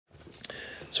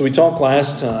So we talked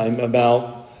last time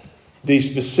about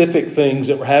these specific things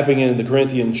that were happening in the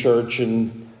Corinthian church.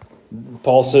 And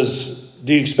Paul says,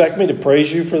 do you expect me to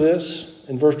praise you for this?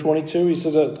 In verse 22, he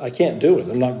says, I can't do it.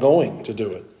 I'm not going to do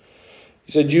it.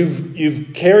 He said,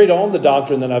 you've carried on the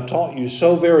doctrine that I've taught you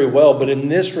so very well, but in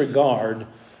this regard,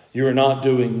 you are not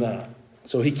doing that.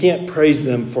 So he can't praise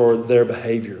them for their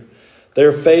behavior.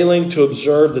 They're failing to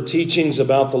observe the teachings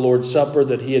about the Lord's Supper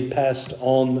that he had passed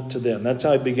on to them. That's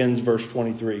how it begins verse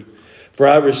 23. For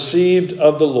I received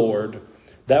of the Lord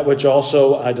that which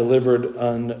also I delivered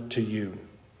unto you.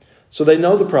 So they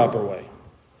know the proper way,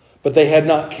 but they had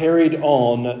not carried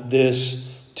on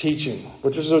this teaching,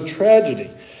 which is a tragedy.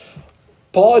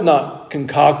 Paul had not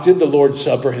concocted the Lord's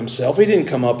Supper himself. He didn't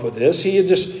come up with this. He had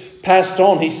just passed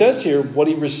on. He says here what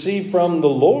he received from the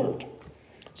Lord.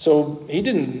 So he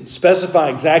didn't specify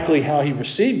exactly how he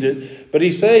received it, but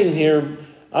he's saying here,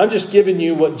 I'm just giving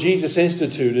you what Jesus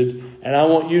instituted, and I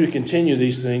want you to continue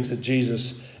these things that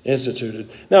Jesus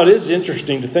instituted. Now, it is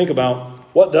interesting to think about,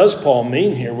 what does Paul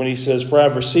mean here when he says, for I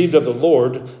have received of the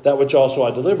Lord that which also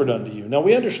I delivered unto you? Now,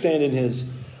 we understand in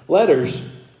his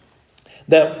letters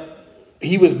that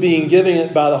he was being given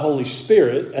it by the Holy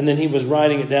Spirit, and then he was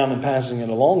writing it down and passing it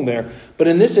along there. But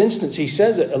in this instance, he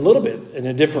says it a little bit in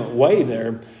a different way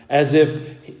there, as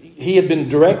if he had been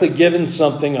directly given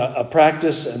something, a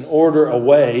practice, an order, a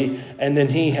way, and then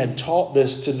he had taught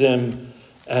this to them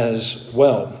as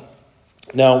well.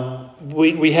 Now,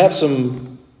 we have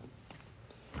some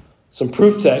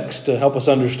proof text to help us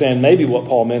understand maybe what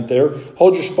Paul meant there.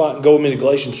 Hold your spot and go with me to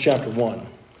Galatians chapter 1.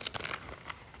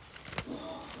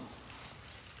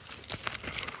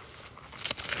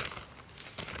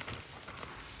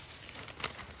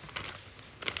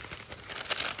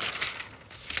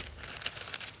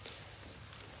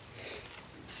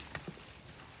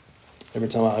 Every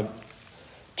time I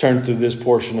turn through this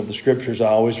portion of the scriptures, I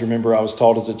always remember I was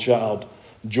taught as a child,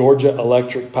 Georgia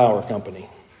Electric Power Company.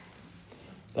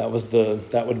 That would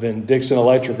have been Dixon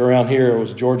Electric around here. It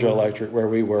was Georgia Electric where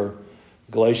we were.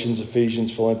 Galatians,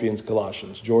 Ephesians, Philippians,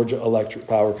 Colossians. Georgia Electric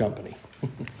Power Company.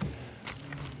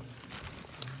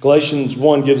 Galatians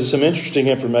 1 gives us some interesting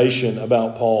information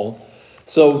about Paul.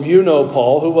 So you know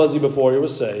Paul. Who was he before he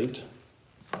was saved?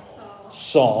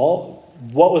 Saul.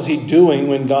 What was he doing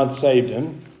when God saved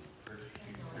him?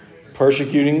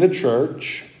 Persecuting the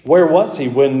church. Where was he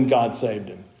when God saved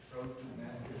him?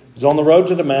 He was on the road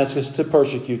to Damascus to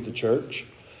persecute the church.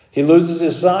 He loses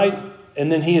his sight,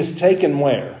 and then he is taken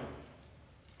where?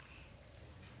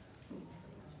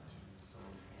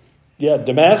 Yeah,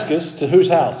 Damascus, to whose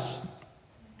house?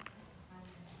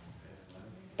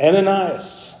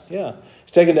 Ananias. Yeah,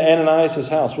 he's taken to Ananias'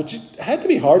 house, which had to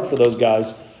be hard for those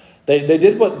guys. They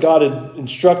did what God had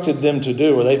instructed them to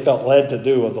do, or they felt led to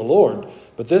do of the Lord.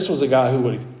 But this was a guy who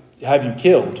would have you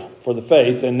killed for the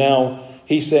faith, and now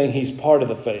he's saying he's part of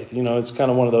the faith. You know, it's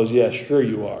kind of one of those, yeah, sure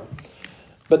you are.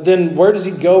 But then where does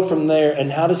he go from there,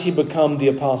 and how does he become the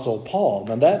Apostle Paul?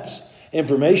 Now that's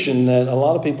information that a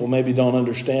lot of people maybe don't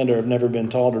understand or have never been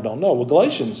taught or don't know. Well,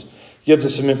 Galatians gives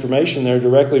us some information there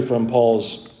directly from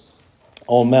Paul's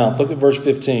own mouth. Look at verse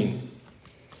 15.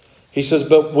 He says,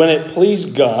 but when it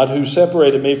pleased God, who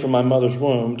separated me from my mother's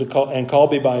womb and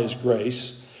called me by his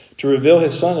grace, to reveal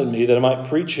his Son in me, that I might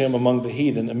preach him among the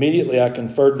heathen, immediately I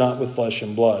conferred not with flesh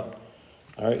and blood.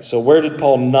 All right, so where did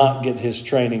Paul not get his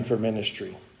training for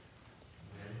ministry?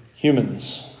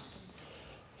 Humans.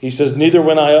 He says, neither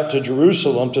went I up to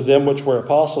Jerusalem to them which were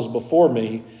apostles before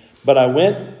me, but I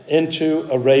went into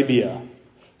Arabia.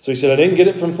 So he said, I didn't get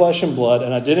it from flesh and blood,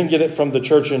 and I didn't get it from the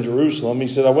church in Jerusalem. He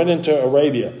said, I went into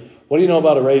Arabia. What do you know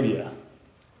about Arabia?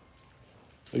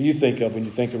 What do you think of when you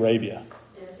think Arabia?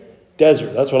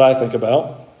 Desert. That's what I think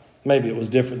about. Maybe it was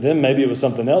different then. Maybe it was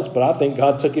something else. But I think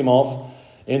God took him off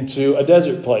into a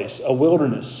desert place, a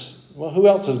wilderness. Well, who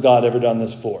else has God ever done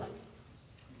this for?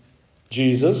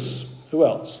 Jesus. Who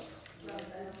else?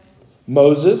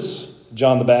 Moses.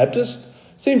 John the Baptist.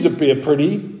 Seems to be a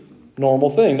pretty normal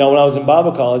thing. Now, when I was in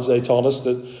Bible college, they taught us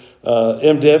that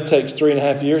MDiv takes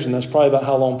 3.5 years, and that's probably about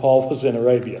how long Paul was in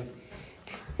Arabia.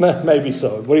 Maybe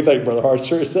so. What do you think, Brother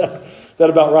Hartzer? Is that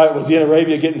about right? Was he in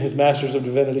Arabia getting his Master's of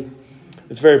Divinity?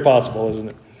 It's very possible, isn't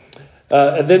it?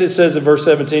 And then it says in verse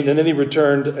 17, and then he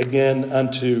returned again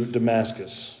unto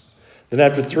Damascus. Then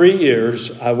after 3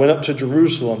 years, I went up to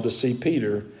Jerusalem to see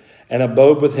Peter and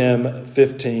abode with him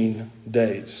 15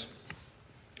 days.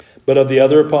 But of the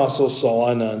other apostles saw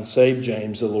I none, save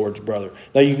James, the Lord's brother.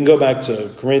 Now you can go back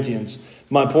to Corinthians.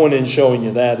 My point in showing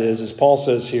you that is, as Paul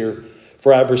says here,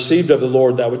 for I have received of the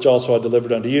Lord that which also I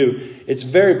delivered unto you. It's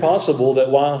very possible that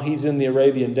while he's in the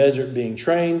Arabian desert being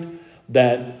trained,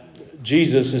 that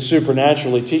Jesus is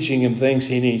supernaturally teaching him things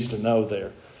he needs to know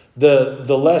there.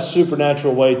 The less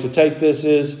supernatural way to take this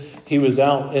is he was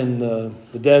out in the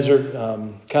desert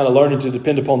kind of learning to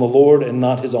depend upon the Lord and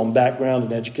not his own background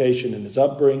and education and his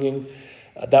upbringing.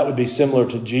 That would be similar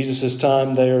to Jesus'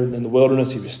 time there in the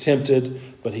wilderness. He was tempted,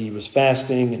 but he was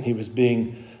fasting and he was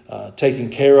being taken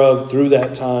care of through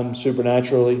that time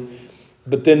supernaturally.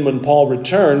 But then when Paul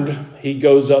returned, he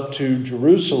goes up to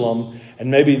Jerusalem, and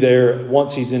maybe there,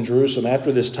 once he's in Jerusalem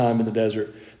after this time in the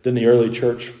desert, then the early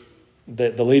church,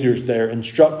 the leaders there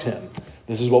instruct him.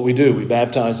 This is what we do. We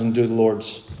baptize and do the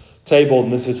Lord's table,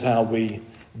 and this is how we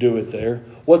do it there.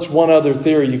 What's one other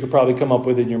theory you could probably come up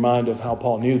with in your mind of how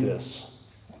Paul knew this?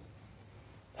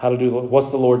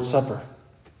 What's the Lord's Supper?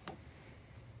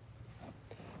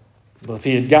 Well, if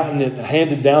he had gotten it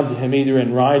handed down to him either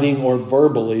in writing or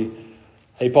verbally,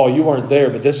 hey, Paul, you weren't there,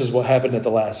 but this is what happened at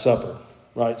the Last Supper,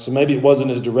 right? So maybe it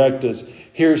wasn't as direct as,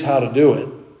 here's how to do it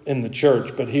in the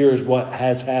church, but here's what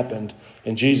has happened,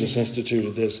 and Jesus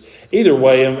instituted this. Either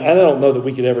way, and I don't know that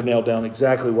we could ever nail down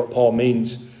exactly what Paul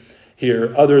means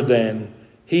here, other than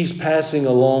he's passing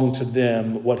along to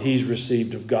them what he's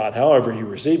received of God. However he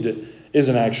received it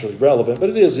isn't actually relevant,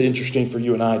 but it is interesting for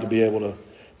you and I to be able to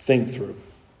think through.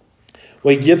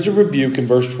 Well, he gives a rebuke in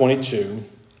verse 22.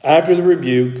 After the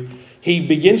rebuke, he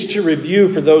begins to review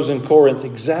for those in Corinth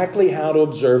exactly how to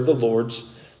observe the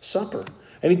Lord's Supper.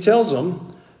 And he tells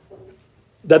them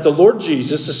that the Lord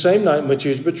Jesus, the same night in which he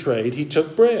was betrayed, he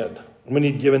took bread. When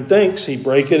he'd given thanks, he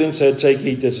brake it and said, take,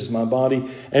 eat, this is my body.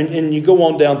 And you go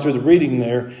on down through the reading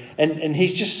there, and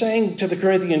he's just saying to the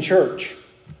Corinthian church,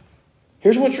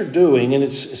 here's what you're doing, and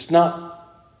it's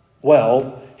not,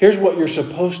 well, here's what you're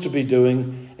supposed to be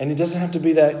doing, and it doesn't have to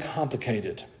be that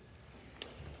complicated.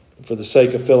 For the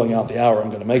sake of filling out the hour, I'm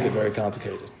going to make it very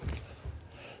complicated.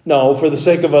 No, for the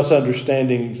sake of us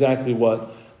understanding exactly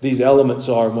what these elements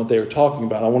are and what they are talking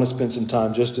about, I want to spend some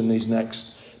time just in these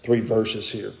next 3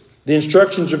 verses here. The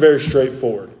instructions are very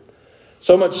straightforward.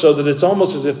 So much so that it's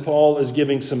almost as if Paul is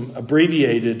giving some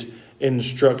abbreviated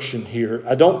instruction here.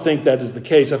 I don't think that is the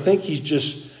case. I think he's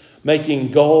just making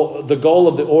the goal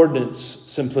of the ordinance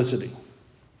simplicity.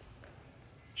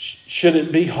 Should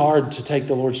it be hard to take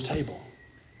the Lord's table?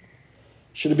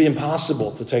 Should it be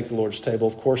impossible to take the Lord's table?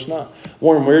 Of course not.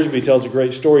 Warren Wiersbe tells a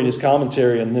great story in his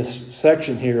commentary in this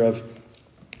section here of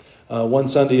one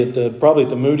Sunday probably at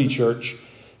the Moody Church,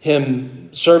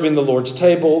 him serving the Lord's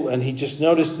table, and he just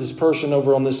noticed this person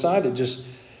over on this side that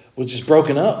was just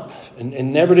broken up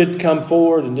and never did come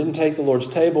forward and didn't take the Lord's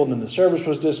table, and then the service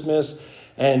was dismissed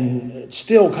and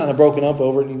still kind of broken up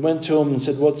over it. And he went to him and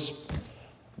said,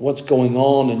 what's going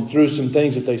on? And through some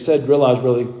things that they said, realized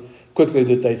really quickly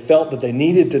that they felt that they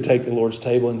needed to take the Lord's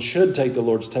table and should take the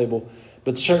Lord's table,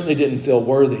 but certainly didn't feel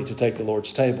worthy to take the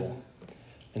Lord's table.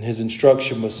 And his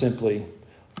instruction was simply,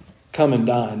 come and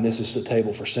dine. This is the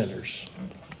table for sinners.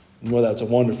 And well, that's a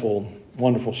wonderful,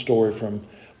 wonderful story from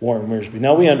Warren Wiersbe.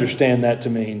 Now we understand that to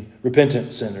mean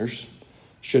repentant sinners.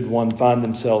 Should one find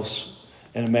themselves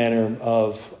in a manner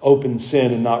of open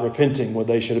sin and not repenting, well,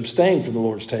 they should abstain from the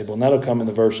Lord's table. And that'll come in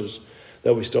the verses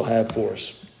that we still have for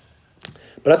us.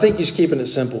 But I think he's keeping it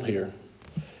simple here.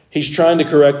 He's trying to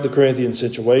correct the Corinthian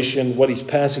situation. What he's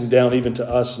passing down even to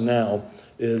us now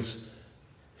is,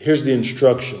 here's the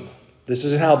instruction. This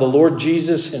is how the Lord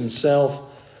Jesus himself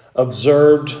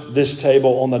observed this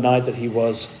table on the night that he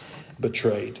was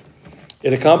betrayed.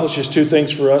 It accomplishes 2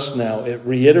 things for us now. It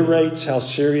reiterates how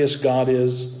serious God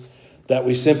is, that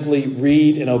we simply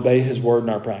read and obey his word in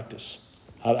our practice.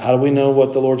 How do we know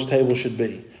what the Lord's table should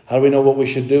be? How do we know what we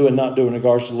should do and not do in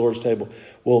regards to the Lord's table?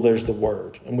 Well, there's the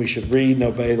word, and we should read and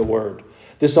obey the word.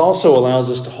 This also allows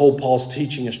us to hold Paul's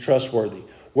teaching as trustworthy.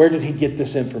 Where did he get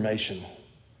this information?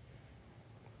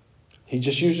 He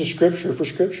just uses Scripture for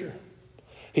Scripture.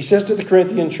 He says to the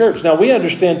Corinthian church, now we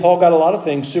understand Paul got a lot of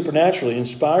things supernaturally,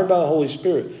 inspired by the Holy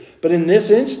Spirit. But in this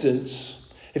instance,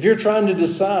 if you're trying to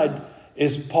decide,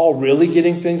 is Paul really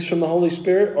getting things from the Holy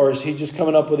Spirit, or is he just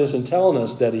coming up with this and telling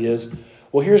us that he is?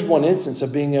 Well, here's one instance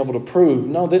of being able to prove,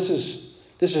 no, this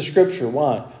is Scripture.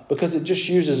 Why? Because it just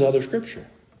uses other Scripture.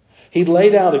 He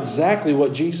laid out exactly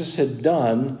what Jesus had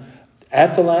done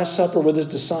at the Last Supper with his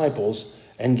disciples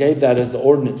and gave that as the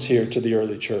ordinance here to the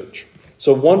early church.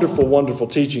 So wonderful, wonderful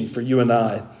teaching for you and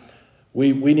I.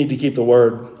 We need to keep the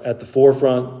word at the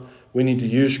forefront. We need to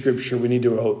use Scripture. We need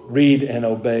to read and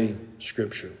obey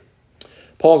Scripture.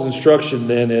 Paul's instruction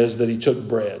then is that he took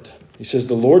bread. He says,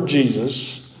 the Lord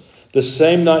Jesus, the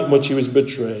same night in which he was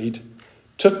betrayed,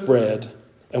 took bread,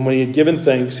 and when he had given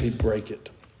thanks, he'd break it.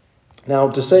 Now,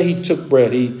 to say he took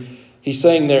bread, he's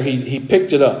saying there he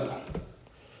picked it up.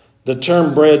 The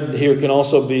term bread here can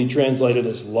also be translated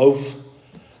as loaf.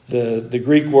 The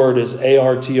Greek word is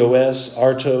artos,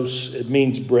 artos. It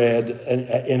means bread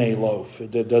in a loaf.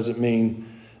 It doesn't mean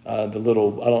the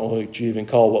little, I don't know what you even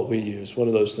call what we use. What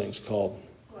are those things called?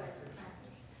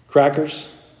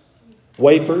 Crackers?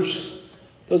 Wafers?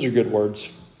 Those are good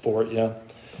words for it, yeah.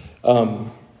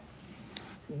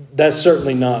 That's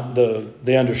certainly not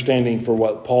the understanding for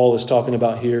what Paul is talking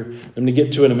about here. I'm going to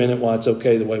get to it in a minute why it's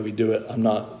okay the way we do it.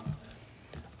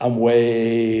 I'm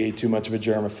way too much of a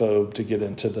germaphobe to get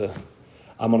into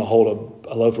I'm going to hold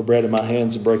a loaf of bread in my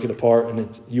hands and break it apart,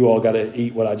 and you all got to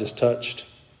eat what I just touched.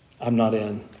 I'm not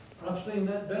in. I've seen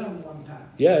that done one time.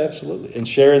 Yeah, absolutely. And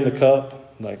sharing the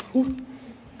cup, like, whew.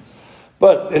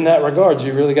 But in that regard,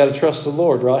 you really got to trust the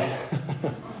Lord, right?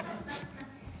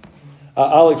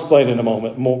 I'll explain in a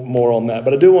moment more on that.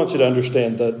 But I do want you to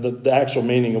understand the actual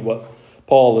meaning of what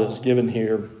Paul is given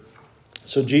here.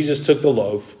 So Jesus took the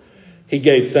loaf. He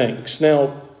gave thanks.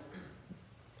 Now,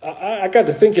 I got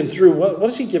to thinking through, what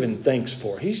is he giving thanks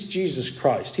for? He's Jesus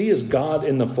Christ. He is God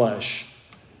in the flesh.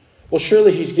 Well,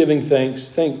 surely he's giving thanks.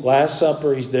 Think Last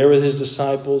Supper, he's there with his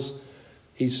disciples.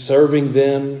 He's serving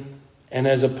them. And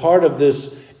as a part of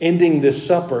this, ending this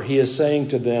supper, he is saying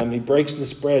to them, he breaks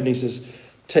this bread and he says,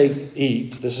 take,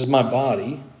 eat. This is my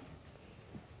body.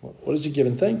 What is he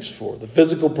giving thanks for? The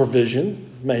physical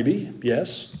provision, maybe,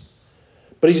 yes.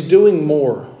 But he's doing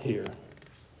more here.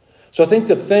 So I think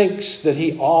the thanks that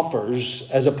he offers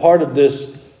as a part of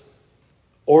this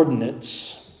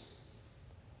ordinance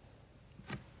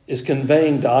is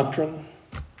conveying doctrine.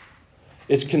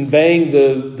 It's conveying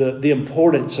the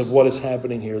importance of what is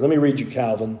happening here. Let me read you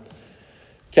Calvin.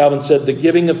 Calvin said, the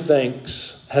giving of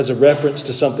thanks has a reference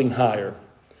to something higher.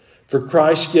 For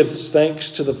Christ gives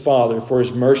thanks to the Father for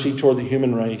his mercy toward the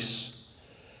human race,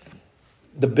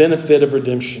 the benefit of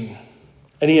redemption.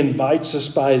 And he invites us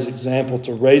by his example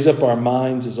to raise up our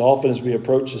minds as often as we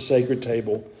approach the sacred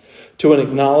table to an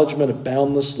acknowledgement of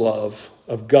boundless love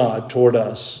of God toward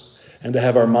us and to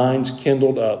have our minds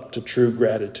kindled up to true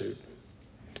gratitude.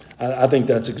 I think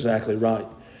that's exactly right.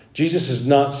 Jesus is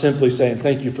not simply saying,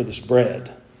 thank you for this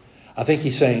bread. I think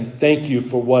he's saying, thank you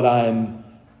for what I'm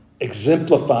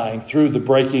exemplifying through the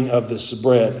breaking of this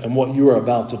bread and what you are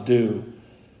about to do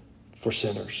for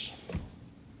sinners.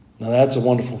 Now that's a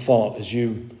wonderful thought as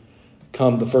you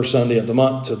come the first Sunday of the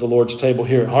month to the Lord's table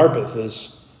here at Harpeth,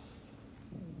 is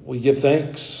we give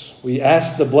thanks. We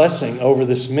ask the blessing over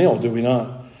this meal, do we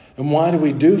not? And why do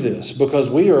we do this?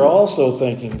 Because we are also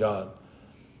thanking God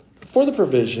for the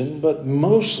provision, but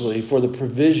mostly for the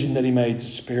provision that he made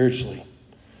spiritually.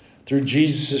 Through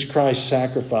Jesus Christ's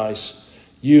sacrifice,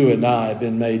 you and I have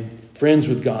been made friends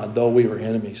with God, though we were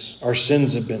enemies. Our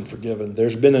sins have been forgiven.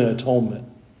 There's been an atonement.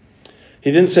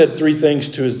 He then said three things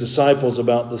to his disciples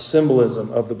about the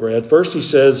symbolism of the bread. First, he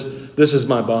says, this is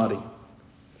my body.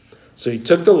 So he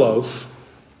took the loaf,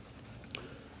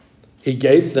 he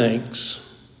gave thanks,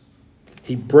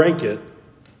 he broke it,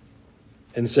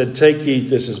 and said, take, eat,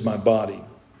 this is my body.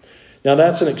 Now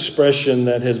that's an expression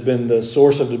that has been the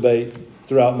source of debate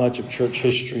throughout much of church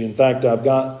history. In fact, I've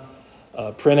got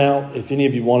a printout. If any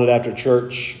of you want it after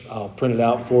church, I'll print it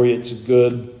out for you. It's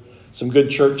some good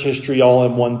church history all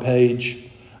in one page.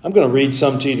 I'm going to read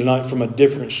some to you tonight from a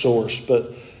different source,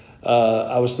 but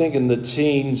I was thinking the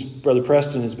teens, Brother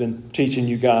Preston has been teaching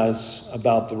you guys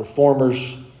about the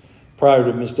Reformers. Prior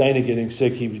to Miss Dana getting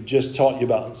sick, he just taught you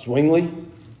about Zwingli,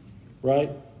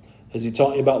 right? Has he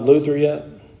taught you about Luther yet?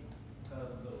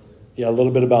 Yeah, a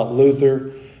little bit about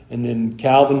Luther. And then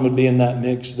Calvin would be in that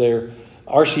mix there.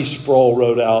 R.C. Sproul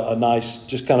wrote out a nice,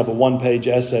 just kind of a one-page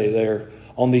essay there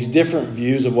on these different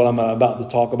views of what I'm about to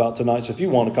talk about tonight. So if you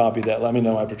want a copy of that, let me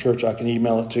know after church. I can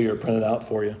email it to you or print it out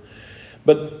for you.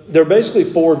 But there are basically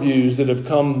four views that have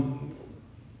come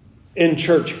in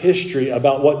church history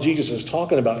about what Jesus is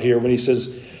talking about here when he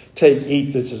says, take,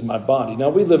 eat, this is my body. Now,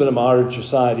 we live in a modern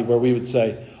society where we would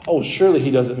say, oh, surely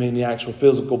he doesn't mean the actual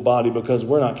physical body because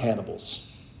we're not cannibals,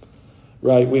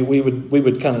 right? We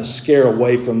would kind of scare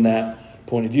away from that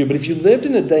point of view. But if you lived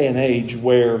in a day and age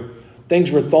where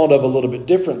things were thought of a little bit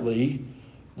differently,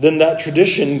 then that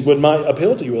tradition might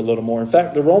appeal to you a little more. In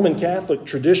fact, the Roman Catholic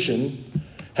tradition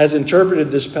has interpreted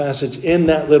this passage in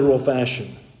that literal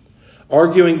fashion,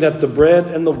 arguing that the bread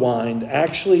and the wine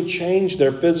actually change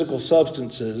their physical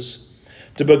substances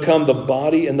to become the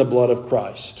body and the blood of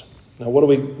Christ. Now, what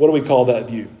do we call that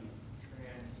view?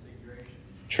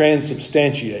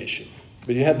 Transubstantiation.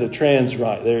 But you had the trans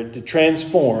right there. It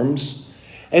transforms.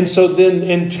 And so then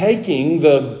in taking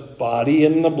the body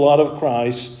and the blood of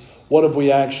Christ, what have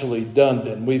we actually done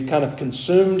then? We've kind of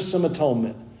consumed some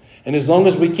atonement. And as long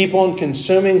as we keep on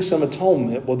consuming some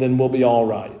atonement, well, then we'll be all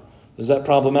right. Is that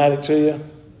problematic to you?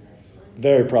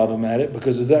 Very problematic,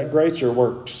 because is that grace or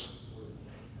works?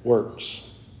 Works.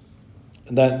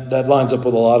 And that lines up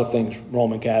with a lot of things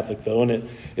Roman Catholic, though, and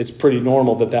it's pretty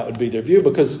normal that would be their view,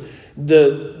 because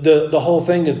the whole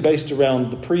thing is based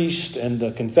around the priest and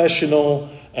the confessional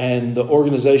and the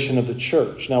organization of the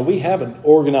church. Now, we have an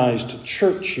organized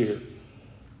church here,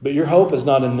 but your hope is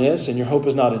not in this, and your hope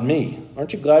is not in me.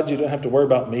 Aren't you glad you don't have to worry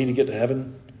about me to get to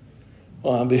heaven?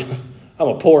 Well, I'm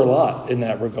a poor lot in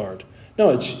that regard. No,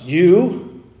 it's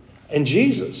you and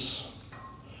Jesus.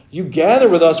 You gather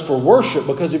with us for worship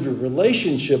because of your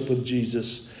relationship with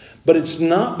Jesus, but it's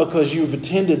not because you've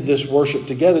attended this worship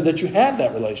together that you have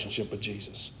that relationship with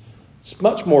Jesus. It's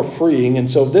much more freeing, and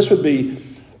so this would be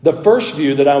the first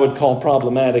view that I would call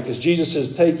problematic, is Jesus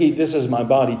says, take, eat, this is my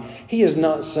body. He is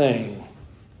not saying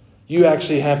you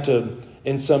actually have to,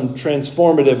 in some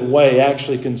transformative way,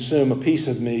 actually consume a piece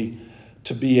of me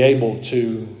to be able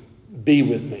to be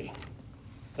with me.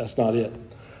 That's not it.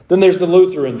 Then there's the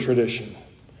Lutheran tradition.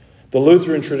 The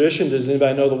Lutheran tradition, does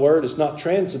anybody know the word? It's not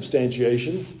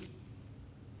transubstantiation.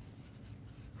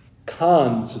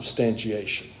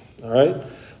 Consubstantiation. All right?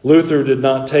 Luther did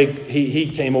not take, he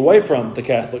came away from the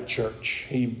Catholic Church.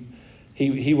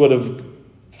 He would have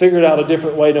figured out a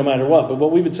different way no matter what. But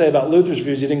what we would say about Luther's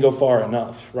views, he didn't go far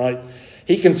enough, right?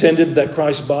 He contended that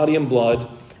Christ's body and blood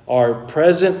are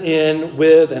present in,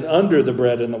 with, and under the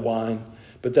bread and the wine,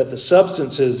 but that the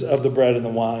substances of the bread and the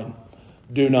wine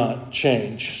do not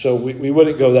change. So we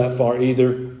wouldn't go that far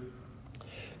either.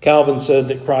 Calvin said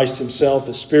that Christ himself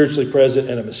is spiritually present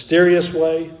in a mysterious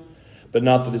way, but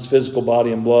not that his physical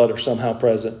body and blood are somehow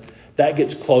present. That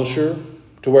gets closer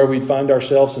to where we'd find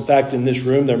ourselves. In fact, in this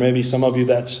room, there may be some of you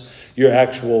that's your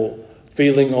actual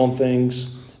feeling on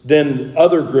things. Then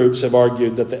other groups have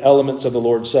argued that the elements of the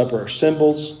Lord's Supper are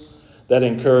symbols that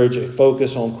encourage a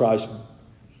focus on Christ's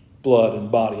blood and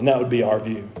body. And that would be our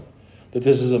view, that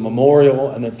this is a memorial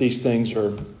and that these things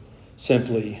are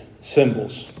simply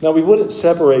symbols. Now, we wouldn't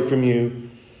separate from you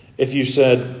if you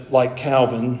said, like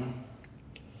Calvin,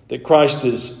 that Christ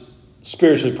is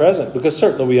spiritually present, because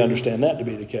certainly we understand that to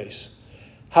be the case.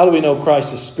 How do we know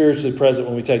Christ is spiritually present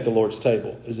when we take the Lord's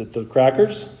table? Is it the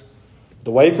crackers?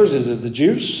 The wafers? Is it the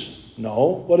juice?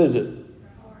 No. What is it?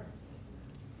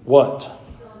 What?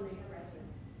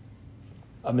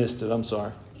 I missed it. I'm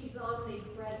sorry. He's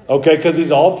omnipresent. Okay, because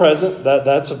he's all present.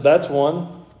 That's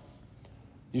one.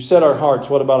 You said our hearts.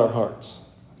 What about our hearts?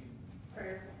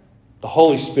 Prayer. The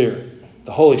Holy Spirit.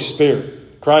 The Holy Spirit.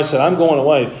 Christ said, I'm going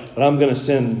away, but I'm going to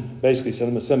send, basically said, I'm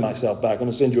going to send myself back. I'm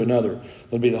going to send you another.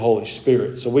 It'll be the Holy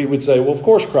Spirit. So we would say, well, of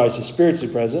course Christ is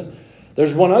spiritually present.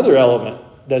 There's one other element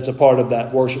that's a part of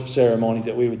that worship ceremony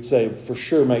that we would say for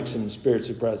sure makes him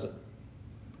spiritually present.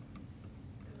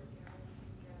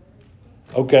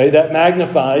 Okay, that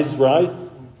magnifies, right?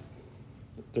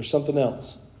 There's something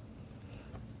else.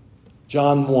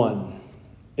 John 1.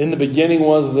 In the beginning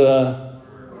was the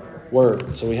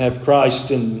Word. So we have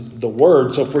Christ in the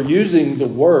Word. So if we're using the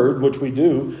Word, which we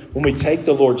do, when we take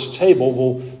the Lord's table,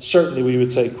 well, certainly we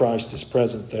would say Christ is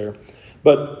present there.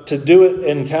 But to do it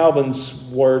in Calvin's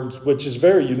words, which is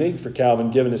very unique for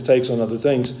Calvin, given his takes on other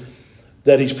things,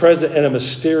 that he's present in a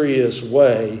mysterious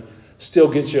way,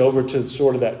 still gets you over to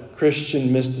sort of that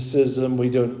Christian mysticism we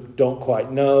don't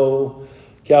quite know.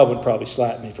 Calvin probably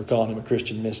slapped me for calling him a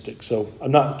Christian mystic. So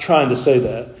I'm not trying to say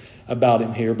that about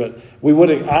him here, but we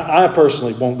wouldn't. I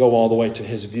personally won't go all the way to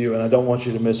his view, and I don't want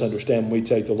you to misunderstand when we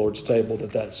take the Lord's table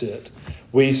that's it.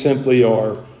 We simply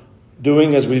are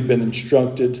doing as we've been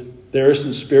instructed. There is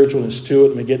some spiritualness to it,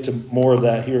 and we get to more of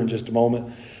that here in just a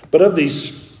moment. But of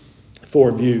these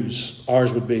four views,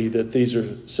 ours would be that these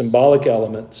are symbolic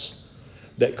elements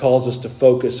that cause us to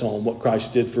focus on what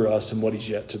Christ did for us and what he's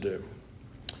yet to do.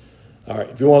 All right,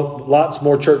 if you want lots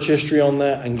more church history on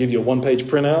that, I can give you a one-page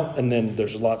printout, and then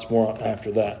there's lots more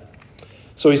after that.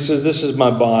 So he says, this is my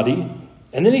body.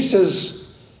 And then he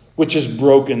says, which is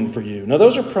broken for you. Now,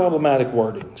 those are problematic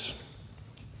wordings.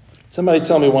 Somebody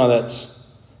tell me why that's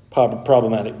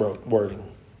problematic wording.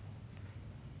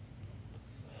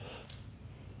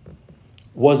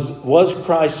 Was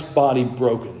Christ's body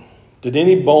broken? Did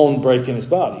any bone break in his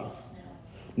body?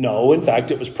 No, in fact,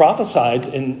 it was prophesied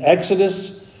in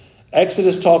Exodus.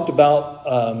 Exodus talked about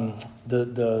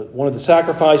the one of the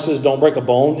sacrifices, don't break a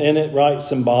bone in it, right?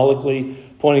 Symbolically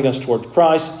pointing us towards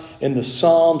Christ. In the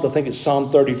Psalms, I think it's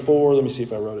Psalm 34. Let me see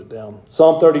if I wrote it down.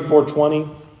 Psalm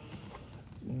 34:20.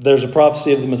 There's a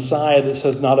prophecy of the Messiah that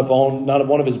says not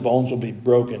one of his bones will be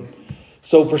broken.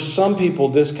 So for some people,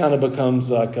 this kind of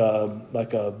becomes like a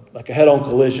head-on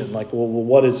collision. Like, well,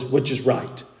 which is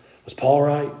right? Was Paul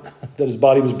right that his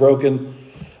body was broken?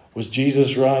 Was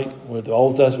Jesus right? Were the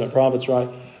Old Testament prophets right?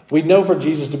 We know for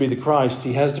Jesus to be the Christ,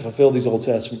 he has to fulfill these Old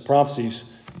Testament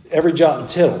prophecies, every jot and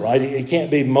tittle, right? It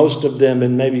can't be most of them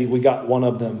and maybe we got one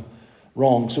of them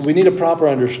wrong. So we need a proper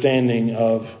understanding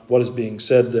of what is being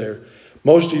said there.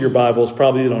 Most of your Bibles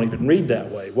probably don't even read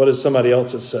that way. What does somebody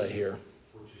else's say here?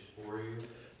 Which is for you.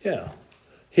 Yeah.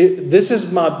 This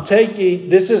is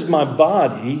my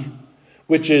body,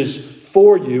 which is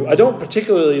for you. I don't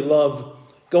particularly love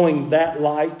going that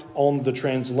light on the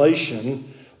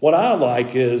translation. What I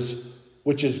like is,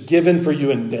 which is given for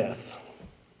you in death.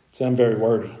 Sound very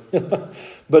wordy.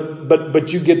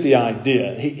 but you get the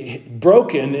idea.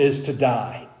 Broken is to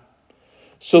die.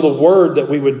 So the word that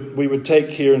we would take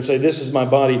here and say, this is my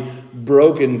body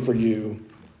broken for you,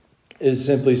 is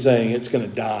simply saying it's going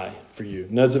to die for you.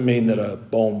 It doesn't mean that a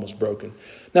bone was broken.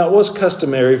 Now, it was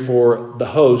customary for the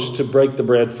host to break the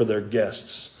bread for their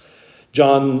guests.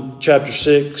 John chapter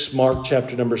 6, Mark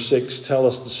chapter number 6 tell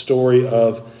us the story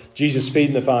of Jesus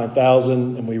feeding the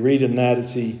 5,000. And we read in that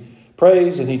as he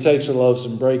prays and he takes the loaves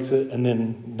and breaks it. And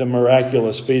then the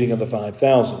miraculous feeding of the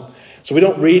 5,000. So we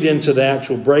don't read into the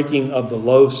actual breaking of the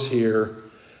loaves here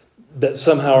that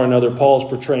somehow or another Paul's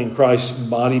portraying Christ's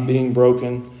body being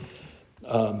broken.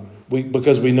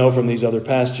 Because we know from these other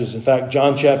passages. In fact,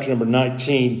 John chapter number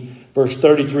 19, verse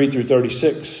 33 through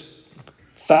 36,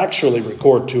 factually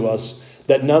record to us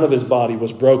that none of his body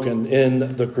was broken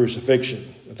in the crucifixion.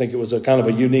 I think it was a kind of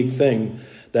a unique thing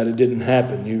that it didn't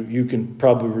happen. You can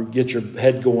probably get your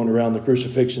head going around the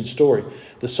crucifixion story.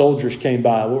 The soldiers came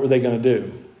by. What were they going to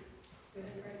do?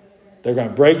 They're going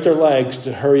to break their legs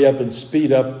to hurry up and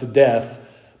speed up the death.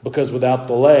 Because without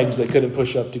the legs, they couldn't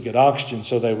push up to get oxygen,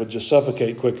 so they would just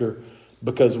suffocate quicker.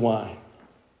 Because why?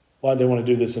 Why did they want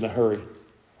to do this in a hurry?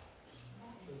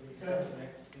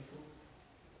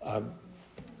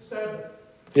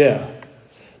 Yeah.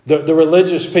 The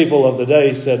religious people of the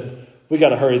day said, we got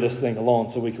to hurry this thing along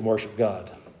so we can worship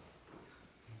God.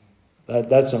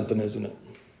 That's something, isn't it?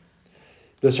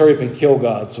 Let's hurry up and kill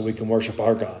God so we can worship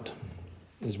our God,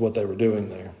 is what they were doing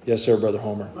there. Yes, sir, Brother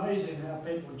Homer. Amazing how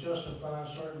people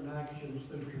justify certain actions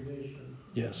through tradition.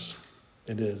 Yes,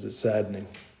 it is. It's saddening.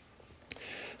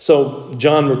 So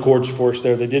John records for us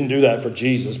there, they didn't do that for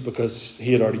Jesus because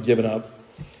he had already given up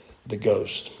the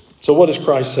ghost. So what is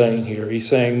Christ saying here? He's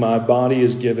saying, my body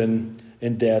is given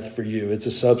in death for you. It's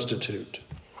a substitute,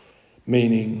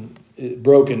 meaning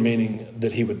broken, meaning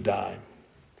that he would die.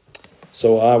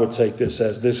 So I would take this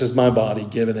as, this is my body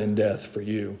given in death for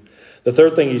you. The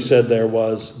third thing he said there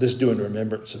was, this do in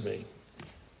remembrance of me.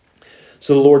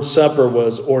 So the Lord's Supper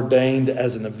was ordained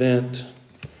as an event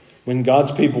when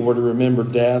God's people were to remember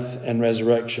death and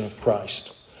resurrection of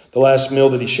Christ. The last meal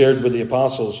that he shared with the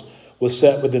apostles was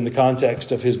set within the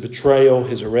context of his betrayal,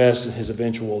 his arrest, and his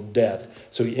eventual death.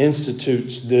 So he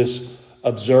institutes this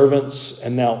observance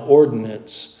and now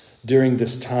ordinance during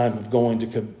this time of going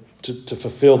to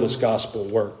fulfill this gospel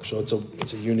work. So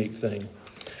it's a unique thing.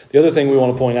 The other thing we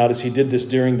want to point out is he did this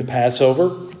during the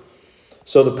Passover.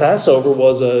 So the Passover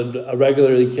was a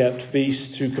regularly kept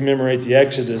feast to commemorate the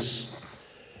Exodus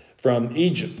from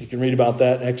Egypt. You can read about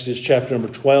that in Exodus chapter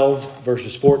number 12,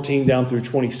 verses 14 down through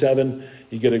 27.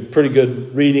 You get a pretty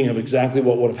good reading of exactly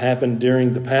what would have happened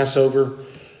during the Passover.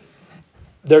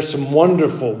 There's some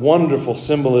wonderful, wonderful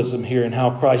symbolism here in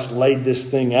how Christ laid this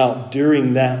thing out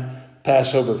during that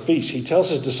Passover feast. He tells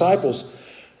his disciples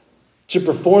to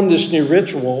perform this new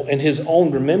ritual in his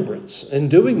own remembrance. In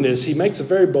doing this, he makes a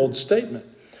very bold statement.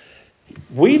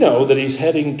 We know that he's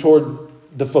heading toward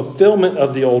the fulfillment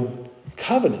of the old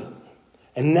covenant.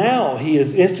 And now he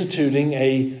is instituting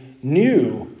a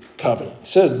new covenant. He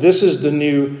says this is the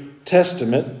New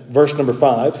Testament, verse number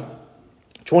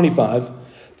 25.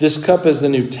 This cup is the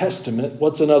New Testament.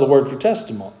 What's another word for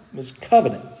testament? It's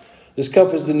covenant. This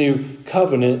cup is the new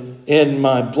covenant in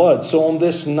my blood. So on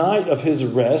this night of his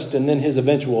arrest and then his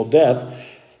eventual death,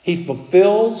 he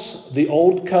fulfills the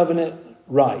old covenant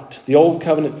rite, the old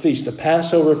covenant feast, the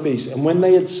Passover feast. And when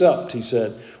they had supped, he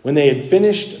said, when they had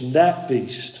finished that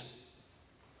feast,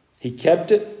 he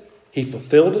kept it, he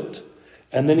fulfilled it.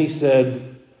 And then he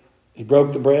said, he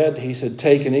broke the bread. He said,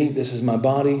 take and eat. This is my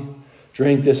body.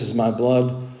 Drink. This is my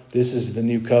blood. This is the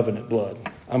new covenant blood.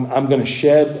 I'm going to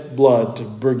shed blood to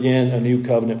begin a new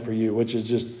covenant for you, which is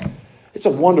just, it's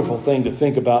a wonderful thing to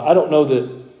think about. I don't know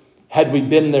that had we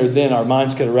been there then, our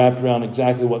minds could have wrapped around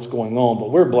exactly what's going on,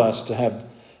 but we're blessed to have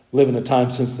lived in the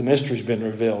time since the mystery's been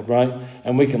revealed, right?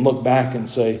 And we can look back and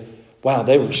say, wow,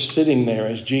 they were sitting there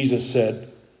as Jesus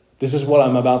said, this is what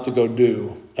I'm about to go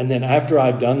do. And then after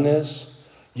I've done this,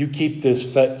 you keep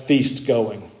this feast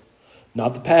going.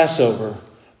 Not the Passover,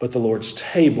 but the Lord's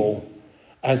table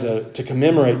to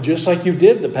commemorate, just like you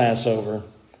did the Passover,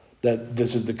 that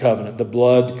this is the covenant, the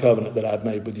blood covenant that I've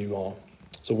made with you all.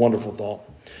 It's a wonderful thought.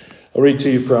 I'll read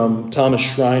to you from Thomas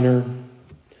Schreiner.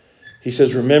 He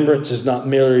says, remembrance is not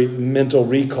merely mental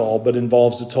recall, but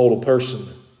involves the total person,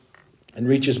 and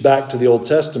reaches back to the Old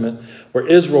Testament, where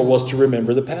Israel was to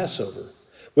remember the Passover.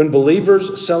 When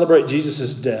believers celebrate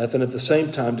Jesus' death and at the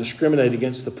same time discriminate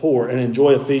against the poor and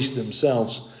enjoy a feast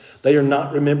themselves, they are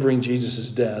not remembering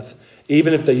Jesus' death,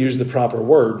 even if they use the proper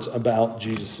words about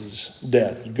Jesus'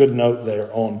 death. Good note there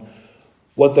on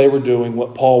what they were doing,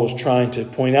 what Paul was trying to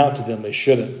point out to them they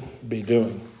shouldn't be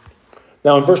doing.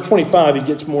 Now in verse 25, he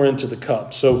gets more into the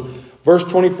cup. So verse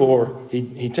 24,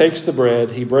 he takes the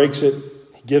bread, he breaks it,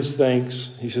 he gives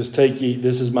thanks. He says, take, eat,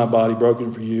 this is my body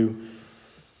broken for you.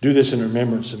 Do this in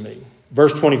remembrance of me.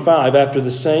 Verse 25, after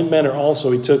the same manner also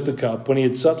he took the cup when he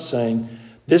had supped, saying,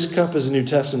 this cup is a New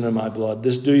Testament in my blood.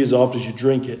 This do ye as oft as you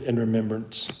drink it in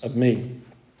remembrance of me.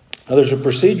 Now there's a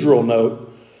procedural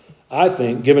note, I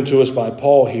think, given to us by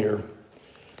Paul here.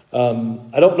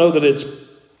 I don't know that it's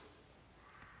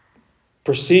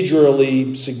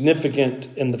procedurally significant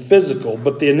in the physical,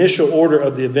 but the initial order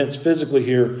of the events physically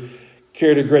here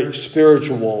carried a great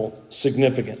spiritual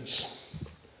significance.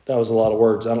 That was a lot of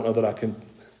words. I don't know that I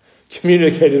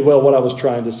communicated well what I was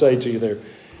trying to say to you there.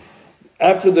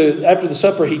 After the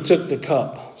supper, he took the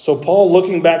cup. So Paul,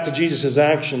 looking back to Jesus'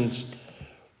 actions,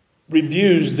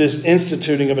 reviews this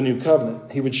instituting of a new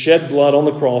covenant. He would shed blood on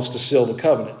the cross to seal the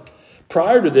covenant.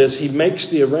 Prior to this, he makes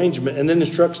the arrangement and then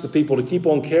instructs the people to keep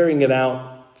on carrying it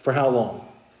out for how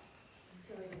long?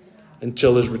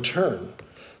 Until his return.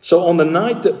 So on the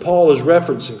night that Paul is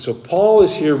referencing, so Paul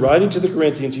is here writing to the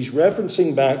Corinthians, he's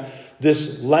referencing back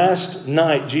this last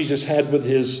night Jesus had with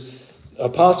his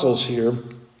apostles here.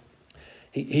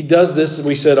 He does this,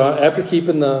 we said, after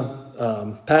keeping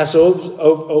the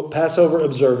Passover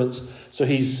observance. So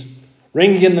he's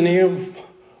ringing in the new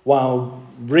while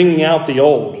bringing out the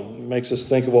old. It makes us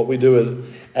think of what we do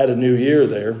at a new year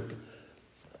there.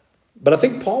 But I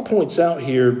think Paul points out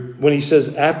here when he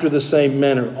says, after the same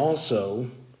manner also,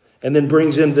 and then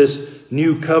brings in this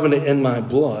new covenant in my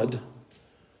blood,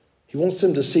 he wants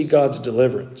them to see God's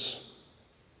deliverance.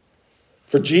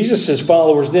 For Jesus'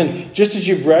 followers then, just as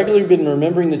you've regularly been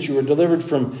remembering that you were delivered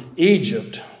from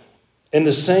Egypt, in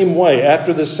the same way,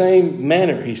 after the same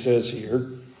manner, he says here,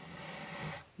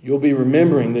 you'll be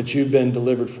remembering that you've been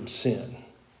delivered from sin.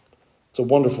 It's a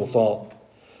wonderful thought.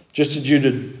 Just as you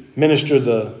did minister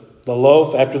the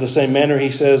loaf, after the same manner, he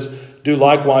says, do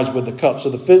likewise with the cup. So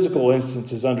the physical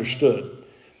instance is understood.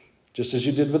 Just as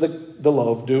you did with the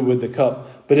loaf, do with the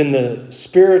cup. But in the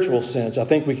spiritual sense, I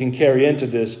think we can carry into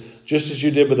this, just as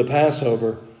you did with the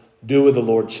Passover, do with the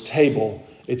Lord's table.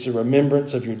 It's a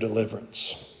remembrance of your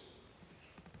deliverance.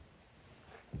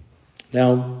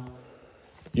 Now,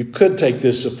 you could take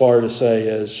this so far to say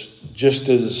as just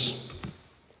as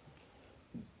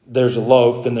there's a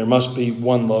loaf, then there must be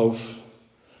one loaf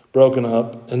broken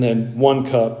up and then one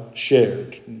cup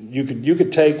shared. You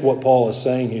could take what Paul is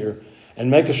saying here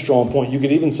and make a strong point. You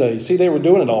could even say, see, they were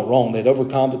doing it all wrong. They'd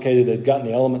overcomplicated. They'd gotten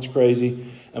the elements crazy.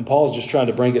 And Paul's just trying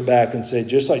to bring it back and say,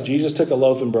 just like Jesus took a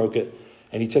loaf and broke it,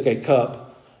 and he took a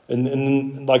cup.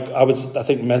 And like I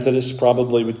think Methodists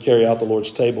probably would carry out the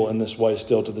Lord's table in this way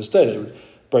still to this day. They would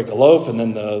break a loaf, and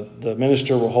then the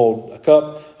minister will hold a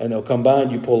cup, and they'll come by,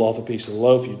 and you pull off a piece of the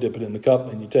loaf, you dip it in the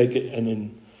cup, and you take it, and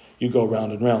then you go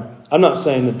round and round. I'm not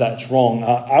saying that that's wrong.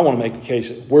 I want to make the case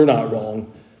that we're not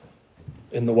wrong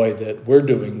in the way that we're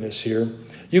doing this here.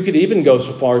 You could even go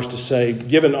so far as to say,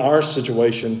 given our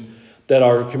situation, that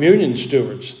our communion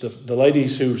stewards, the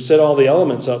ladies who set all the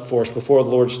elements up for us before the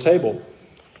Lord's table,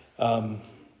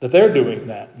 that they're doing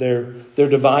that. They're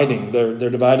dividing. They're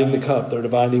dividing the cup. They're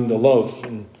dividing the loaf.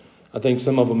 And I think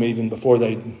some of them, even before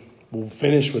they will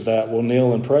finish with that, will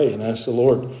kneel and pray and ask the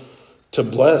Lord to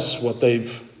bless what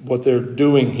they're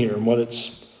doing here and what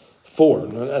it's for.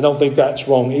 I don't think that's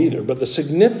wrong either. But the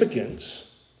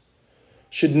significance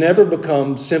should never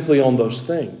become simply on those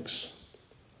things.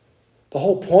 The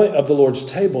whole point of the Lord's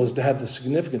table is to have the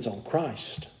significance on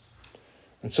Christ.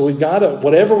 And so we've got to,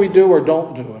 whatever we do or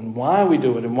don't do, and why we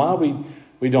do it and why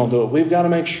we don't do it, we've got to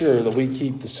make sure that we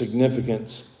keep the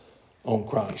significance on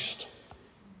Christ.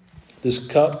 This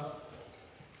cup,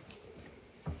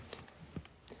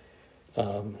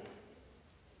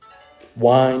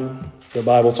 wine, the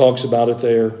Bible talks about it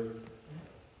there.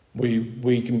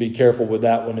 We can be careful with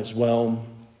that one as well.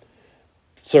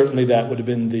 Certainly that would have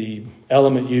been the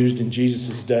element used in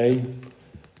Jesus' day,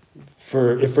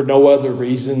 if for no other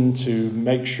reason, to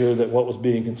make sure that what was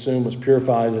being consumed was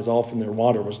purified as often their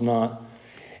water was not.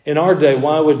 In our day,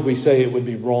 why would we say it would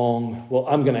be wrong? Well,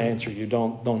 I'm going to answer you.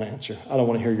 Don't answer. I don't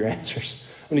want to hear your answers.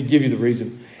 I'm going to give you the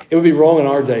reason. It would be wrong in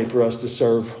our day for us to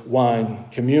serve wine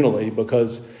communally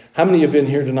because how many of you in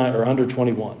here tonight are under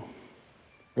 21?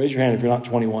 Raise your hand if you're not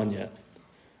 21 yet.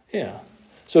 Yeah.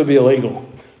 So it'd be illegal.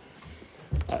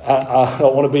 I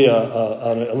don't want to be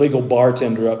an illegal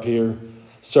bartender up here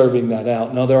serving that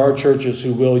out. Now, there are churches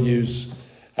who will use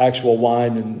actual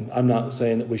wine, and I'm not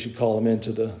saying that we should call them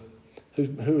into the...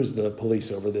 Who is the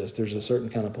police over this? There's a certain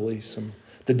kind of police,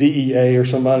 the DEA or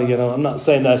somebody. I'm not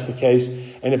saying that's the case.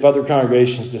 And if other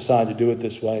congregations decide to do it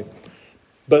this way,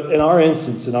 but in our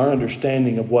instance, in our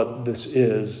understanding of what this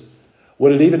is,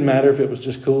 would it even matter if it was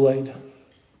just Kool-Aid?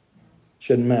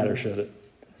 Shouldn't matter, should it?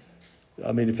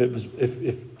 I mean,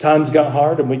 if times got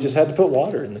hard and we just had to put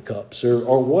water in the cups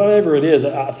or whatever it is,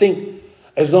 I think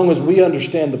as long as we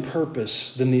understand the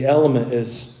purpose, then the element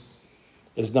is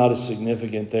not as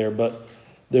significant there. But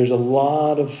there's a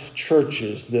lot of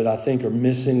churches that I think are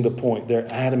missing the point.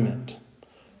 They're adamant.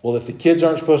 Well, if the kids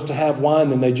aren't supposed to have wine,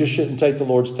 then they just shouldn't take the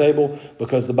Lord's table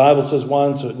because the Bible says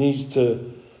wine, so it needs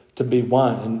to be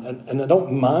wine. And I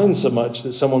don't mind so much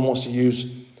that someone wants to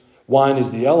use wine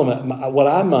as the element. What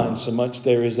I mind so much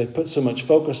there is they put so much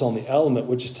focus on the element,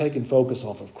 which is taking focus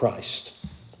off of Christ.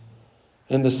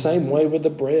 In the same way with the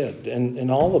bread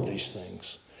and all of these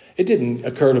things. It didn't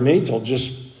occur to me till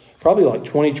just probably like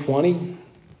 2020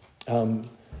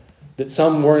 that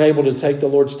some weren't able to take the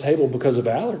Lord's table because of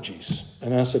allergies.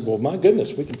 And I said, well, my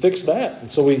goodness, we can fix that. And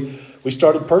so we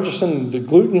started purchasing the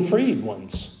gluten-free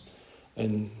ones.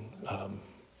 And,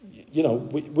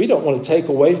 we don't want to take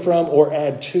away from or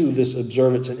add to this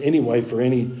observance in any way for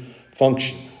any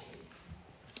function.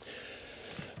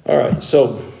 All right,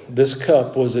 so this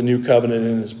cup was a new covenant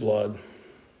in his blood.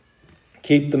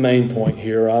 Keep the main point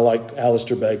here. I like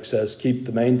Alistair Begg says, keep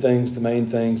the main things, and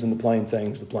the plain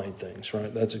things,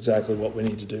 right? That's exactly what we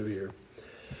need to do here.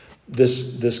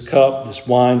 This cup, this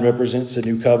wine represents the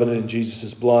new covenant in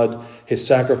Jesus' blood. His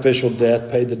sacrificial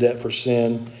death paid the debt for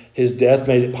sin. His death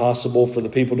made it possible for the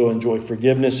people to enjoy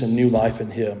forgiveness and new life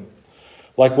in him.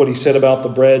 Like what he said about the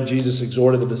bread, Jesus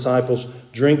exhorted the disciples,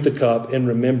 drink the cup in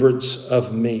remembrance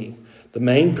of me. The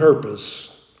main purpose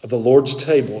of the Lord's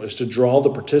table is to draw the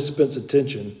participants'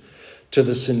 attention to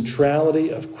the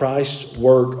centrality of Christ's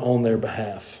work on their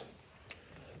behalf.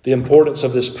 The importance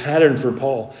of this pattern for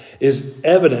Paul is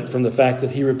evident from the fact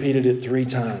that he repeated it 3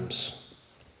 times.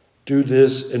 Do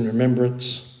this in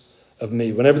remembrance of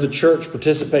me. Whenever the church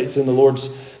participates in the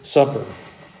Lord's Supper,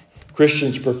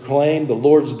 Christians proclaim the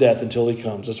Lord's death until he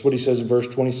comes. That's what he says in verse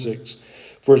 26.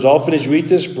 For as often as you eat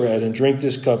this bread and drink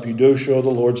this cup, you do show the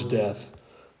Lord's death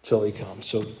till he comes.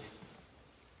 So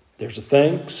there's a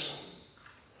thanks.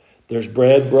 There's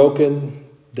bread broken.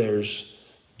 There's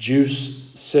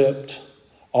juice sipped.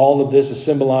 All of this is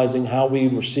symbolizing how we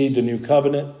received a new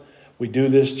covenant. We do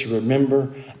this to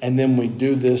remember, and then we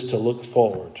do this to look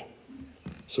forward.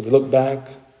 So we look back,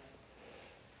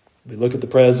 we look at the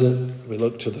present, we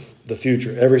look to the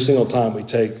future every single time we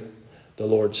take the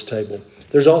Lord's table.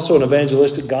 There's also an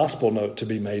evangelistic gospel note to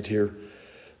be made here.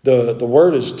 The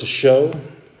word is to show.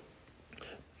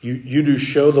 You do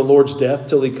show the Lord's death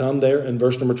till he come there in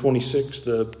verse number 26.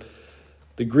 The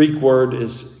Greek word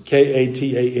is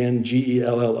Katangelo.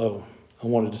 I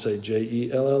wanted to say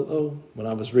Jello when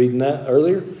I was reading that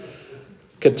earlier.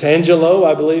 Katangelo,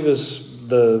 I believe, is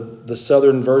the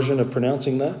southern version of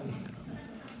pronouncing that.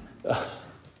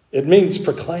 It means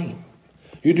proclaim.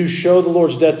 You do show the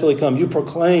Lord's death till he come. You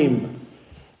proclaim.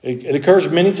 It occurs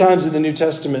many times in the New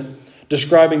Testament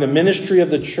describing the ministry of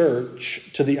the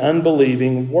church to the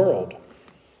unbelieving world.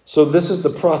 So this is the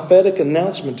prophetic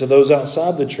announcement to those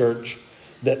outside the church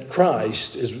that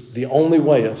Christ is the only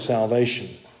way of salvation.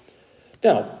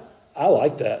 Now, I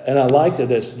like that, and I like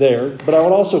that it's there, but I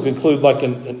would also conclude, like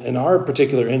in our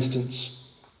particular instance,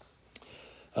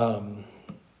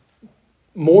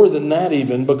 more than that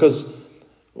even, because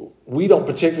we don't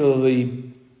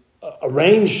particularly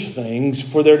arrange things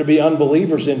for there to be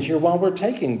unbelievers in here while we're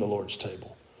taking the Lord's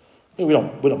table. We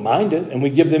don't mind it, and we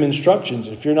give them instructions.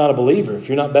 If you're not a believer, if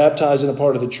you're not baptized in a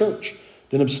part of the church,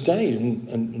 then abstain.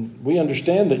 And we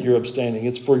understand that you're abstaining.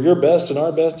 It's for your best and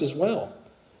our best as well.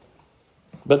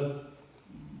 But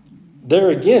there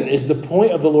again, is the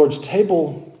point of the Lord's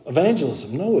table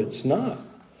evangelism? No, it's not.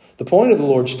 The point of the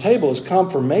Lord's table is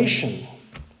confirmation.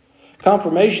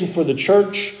 Confirmation for the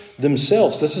church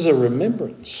themselves. This is a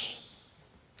remembrance.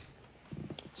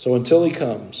 So until he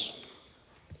comes,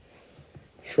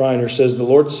 Schreiner says the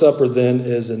Lord's Supper then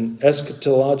is an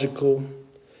eschatological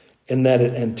in that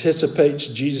it anticipates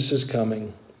Jesus'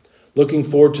 coming, looking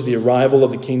forward to the arrival of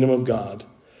the kingdom of God,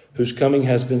 whose coming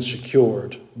has been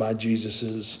secured by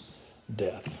Jesus'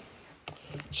 death.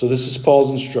 So this is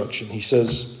Paul's instruction. He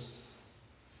says,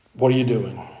 what are you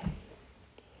doing?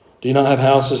 Do you not have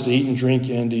houses to eat and drink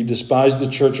in? Do you despise the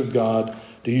church of God?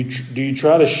 Do you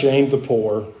try to shame the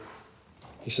poor?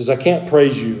 He says, I can't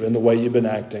praise you in the way you've been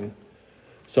acting.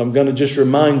 So I'm going to just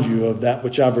remind you of that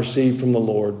which I've received from the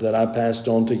Lord that I passed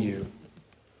on to you.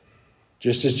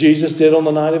 Just as Jesus did on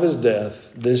the night of his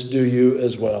death, this do you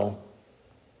as well.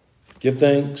 Give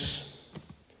thanks.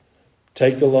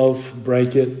 Take the loaf,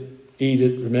 break it, eat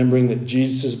it, remembering that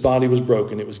Jesus' body was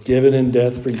broken. It was given in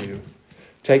death for you.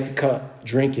 Take the cup,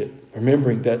 drink it,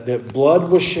 remembering that blood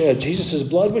was shed. Jesus'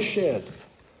 blood was shed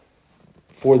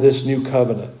for this new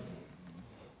covenant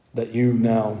that you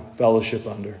now fellowship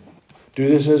under. Do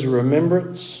this as a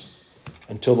remembrance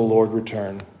until the Lord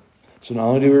return. So not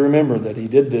only do we remember that he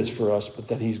did this for us, but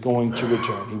that he's going to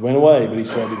return. He went away, but he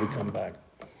said he would come back.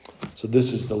 So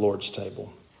this is the Lord's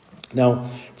table. Now,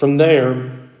 from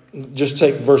there, just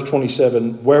take verse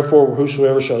 27. Wherefore,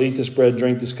 whosoever shall eat this bread,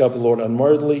 drink this cup of the Lord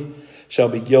unworthily, shall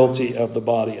be guilty of the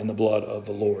body and the blood of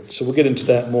the Lord. So we'll get into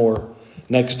that more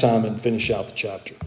next time and finish out the chapter.